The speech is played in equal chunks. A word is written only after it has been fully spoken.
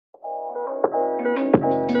Welcome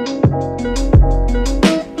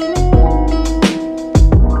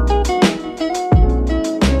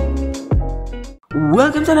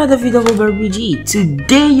to another video of RPG.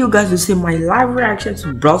 Today you guys will see my live reaction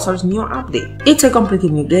to Brawl Stars' new update. It's a completely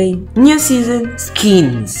new game, new season,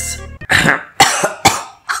 skins.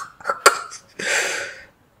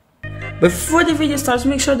 Before the video starts,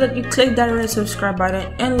 make sure that you click that red subscribe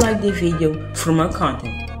button and like the video for more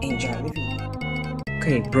content. Enjoy the video.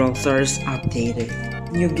 Okay, Brawl Stars updated.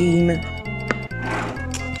 New game.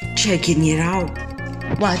 Checking it out.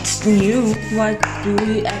 What's new? What do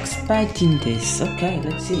we expect in this? Okay,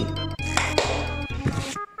 let's see.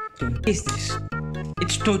 What is this?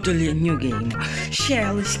 It's totally a new game.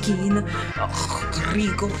 Shell skin.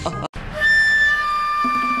 Rico.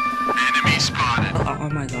 Enemy spotted. Oh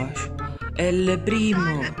my gosh. El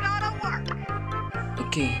Primo.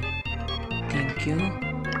 Okay. Thank you.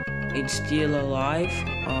 It's still alive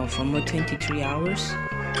for more 23 hours.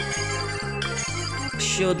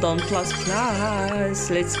 Showdown plus plus.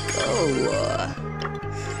 Let's go.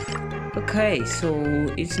 Okay, so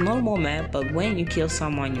it's normal map, but when you kill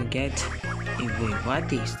someone you get a wait,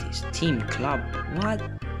 what is this? Team club. What?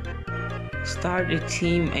 Start a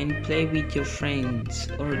team and play with your friends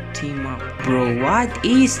or team up. Bro, what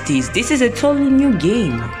is this? This is a totally new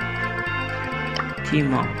game.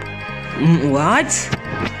 Team up. What?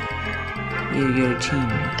 Your team.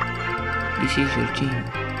 This is your team.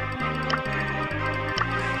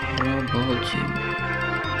 Brawl team.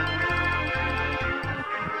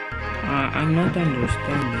 I'm not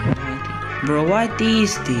understanding. Bro, what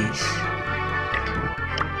is this?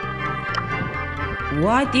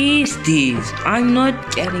 What is this? I'm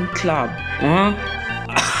not getting club. Huh?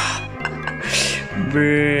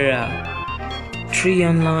 Bruh. 3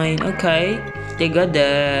 online. Okay. They got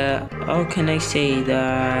the, how can I say,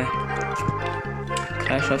 the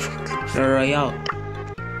Clash of Royale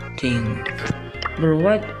thing. Bro,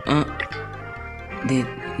 what? Did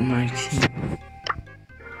Martin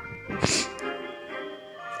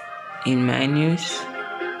in menus?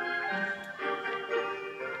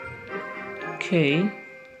 Okay.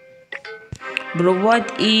 Bro,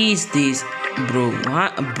 what is this? Bro,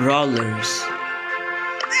 what? Brawlers.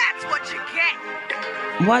 That's what you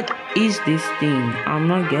get. What is this thing? I'm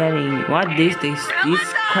not getting. What does this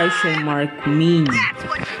question mark mean?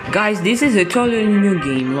 Guys, this is a totally new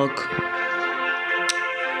game. Look.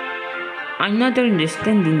 I'm not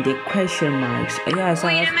understanding the question marks. Yes,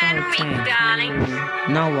 I have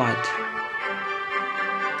time. Now what?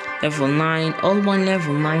 Level 9, all one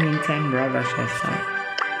level 9 in 10 brothers have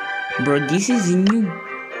 5. Bro, this is a new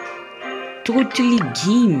totally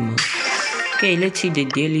game. Okay, let's see the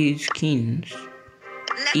daily skins.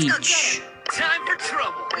 Let's each. Go get him. Time for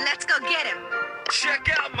trouble. Let's go get him. Check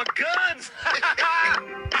out my guns.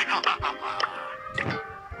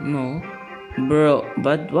 No. Bro,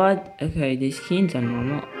 but what? Okay, the skins are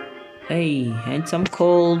normal. Hey, handsome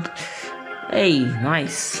cold. Hey,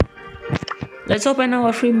 nice. Let's open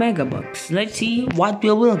our free mega box. Let's see what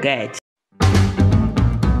we will get.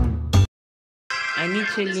 I need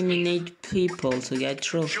to eliminate people to get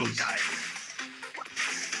trophies.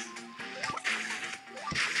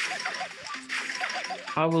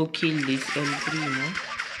 I will kill this El Primo.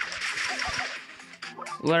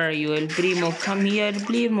 Where are you, El Primo? Come here, El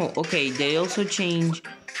Primo. Okay, they also change.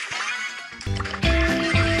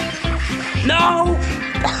 No!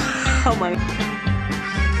 Oh my.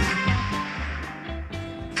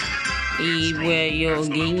 Where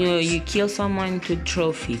you kill someone to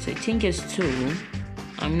trophies. I think it's 2.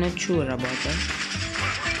 I'm not sure about that.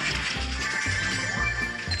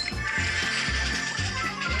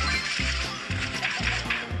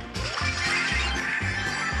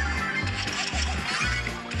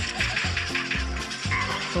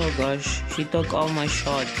 Oh gosh, she took all my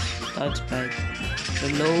shots. That's bad.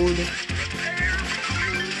 Reload.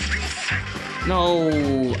 No,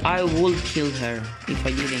 I would kill her if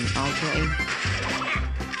I didn't auto aim.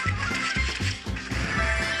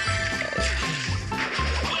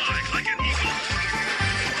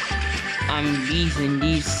 I'm beating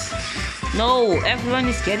this. No, everyone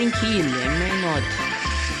is getting killed. Am I not?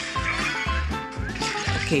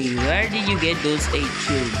 Okay, where did you get those 8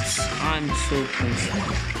 kills? I'm so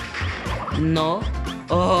confused. No.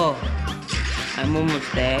 Oh, I'm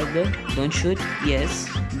almost dead. Don't shoot. Yes,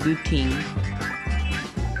 good thing.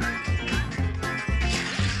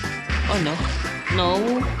 Oh no,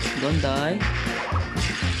 no, don't die.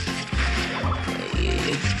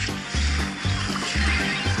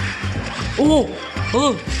 Oh,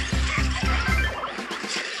 oh.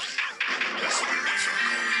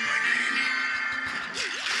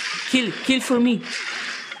 Kill for me.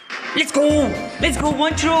 Let's go! Let's go!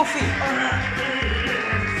 One trophy!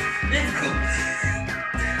 Let's go!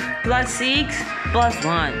 +6,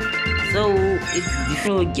 +1. So if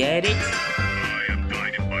you get it, I am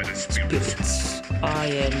guided by the spirits. I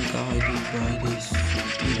am guided by the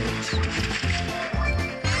spirits.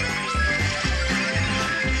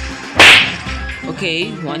 Okay,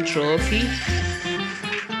 1 trophy.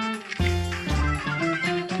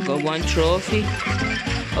 Got 1 trophy.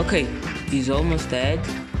 Okay, he's almost dead.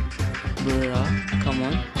 Bruh, come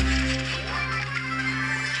on.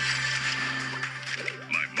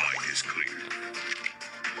 My mind is clear.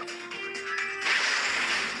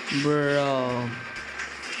 Bro.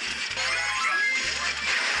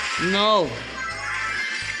 No.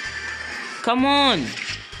 Come on.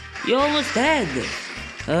 You're almost dead.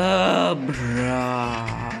 Bruh.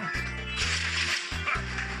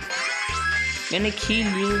 Gonna kill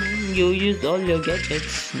you. You used all your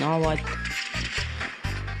gadgets. Now what?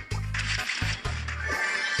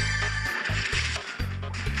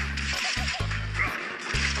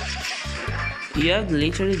 You have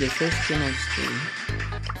literally the first skin of skill.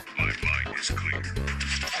 My mind is clear.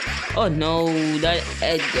 Oh no, that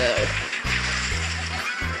Edgar.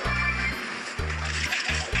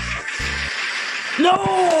 No!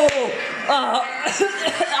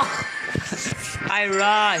 I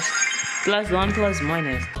rushed. +1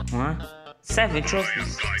 +-. Huh? 7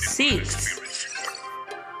 trophies. 6.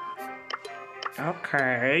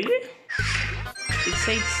 Okay. It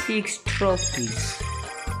said 6 trophies.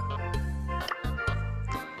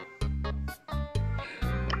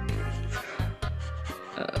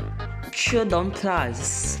 Showdown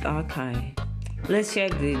Plus. Okay. Let's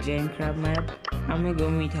check the Gem Crab map. I'm gonna go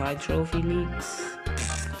meet high trophy leagues.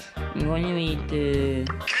 I'm gonna meet the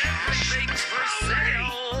Things for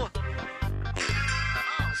sale. Oh,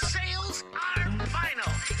 sales are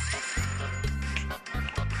final.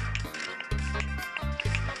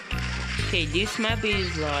 Okay, this map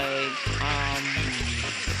is like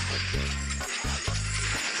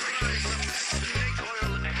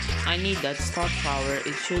I need that star power.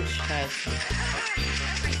 It should fast.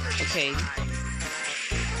 Okay.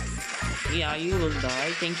 Yeah, you will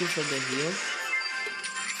die. Thank you for the heal.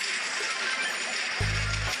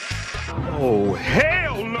 Oh,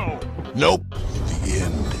 hell no! Nope. The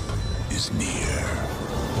end is near.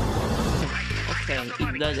 Okay,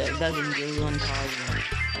 it doesn't do 1,000.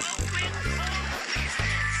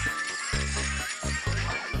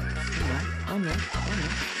 Oh no, oh no,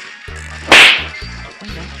 oh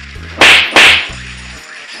no.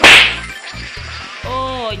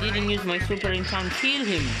 Oh, I didn't use my super in time. Kill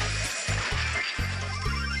him.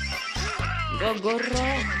 Go,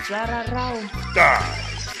 raw. Zara raw.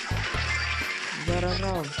 Zara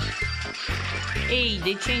raw. Hey,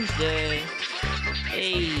 they changed the...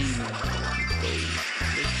 Hey.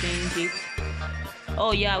 They changed it.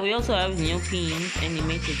 Oh yeah, we also have new pins,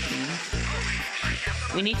 animated pins.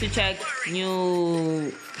 We need to check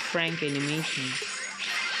new Frank animation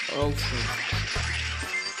also.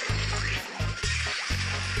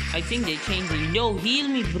 I think they changed it. Yo, heal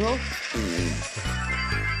me, bro.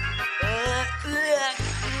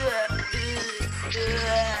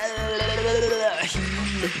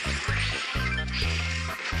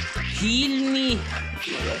 Heal me.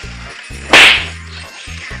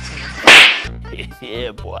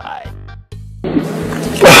 Yeah, boy.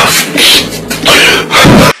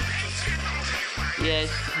 Yes,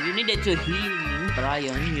 you needed to heal me,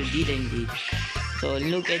 Brian. You didn't. So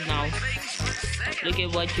look at now. Look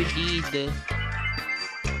at what you did.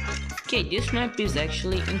 Okay, this map is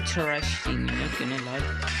actually interesting. I'm not gonna lie.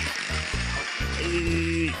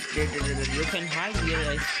 You can hide here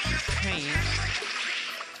as strength.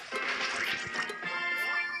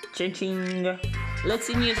 Changing. Let's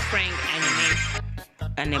see new Frank animation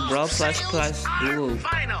and a Brawl plus duo.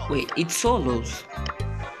 Wait, it's solos.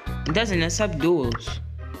 It doesn't accept duos.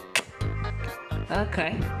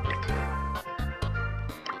 Okay.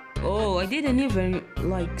 Oh, I didn't even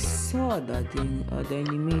like saw that in the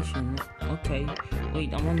animation. Okay,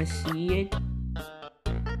 wait, I wanna see it.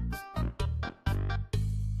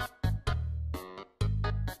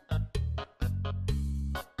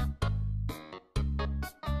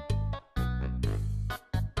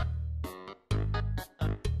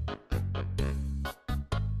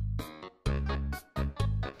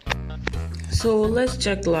 So let's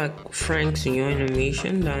check like Frank's new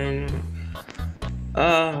animation. Then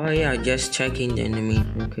yeah, just checking the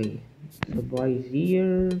animation. Okay, the boy is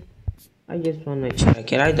here. I just wanna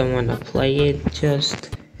check it. I don't wanna play it,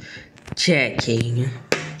 just checking.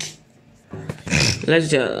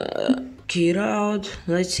 Let's check it out.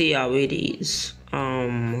 Let's see how it is.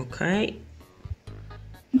 Okay.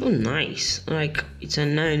 Oh, nice. Like it's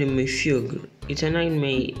an anime figure. It's an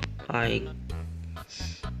anime like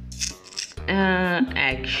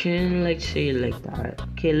action. Let's say it like that.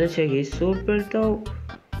 Okay, let's check it. Super dope.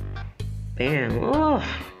 Bam. Oh,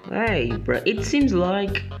 hey, bro. It seems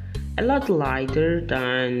like a lot lighter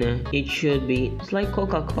than it should be. It's like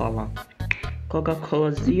Coca-Cola.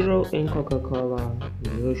 Coca-Cola Zero and Coca-Cola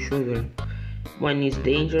Zero Sugar. One is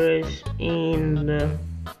dangerous and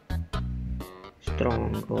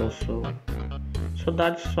strong also. So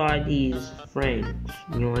that's why these Frank's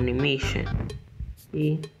new animation.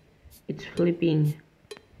 See? It's flipping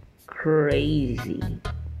crazy.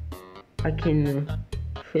 I can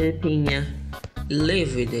flipping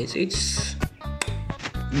live with it. It's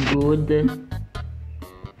good.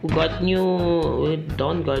 We got new. We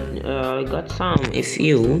don't got. Got some. A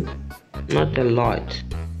few, not a lot.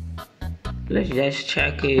 Let's just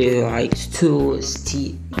check it. Like still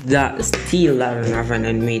doesn't have an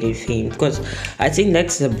animated theme because I think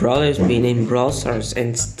that's the Brawler's been in Brawl Stars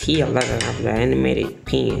and still doesn't have the animated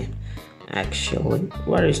theme. Actually,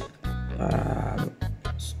 what is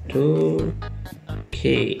store?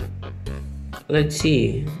 Okay, let's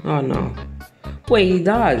see. Oh no, wait, it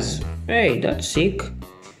does. Hey, that's sick.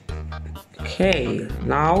 Okay,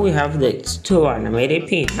 now we have the two animated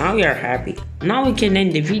pin. Now we are happy. Now we can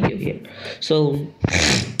end the video here. So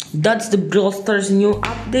that's the Brawl Stars new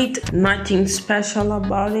update. Nothing special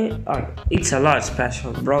about it. It's a lot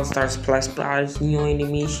special. Brawl Stars plus new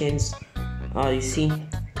animations. You see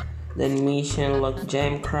the animation like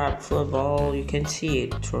Jam Crab Football. You can see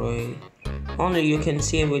it through. Only you can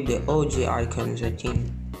see it with the OG icons, I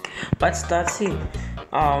think. But that's it.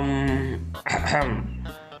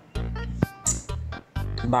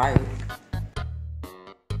 Bye.